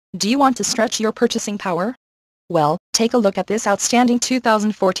Do you want to stretch your purchasing power? Well, take a look at this outstanding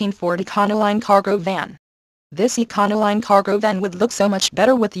 2014 Ford Econoline cargo van. This Econoline cargo van would look so much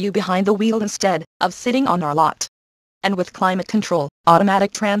better with you behind the wheel instead of sitting on our lot. And with climate control,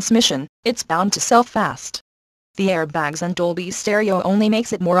 automatic transmission, it's bound to sell fast. The airbags and Dolby stereo only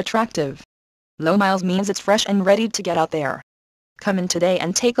makes it more attractive. Low miles means it's fresh and ready to get out there. Come in today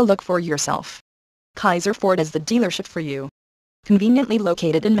and take a look for yourself. Kaiser Ford is the dealership for you. Conveniently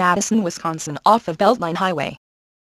located in Madison, Wisconsin off of Beltline Highway.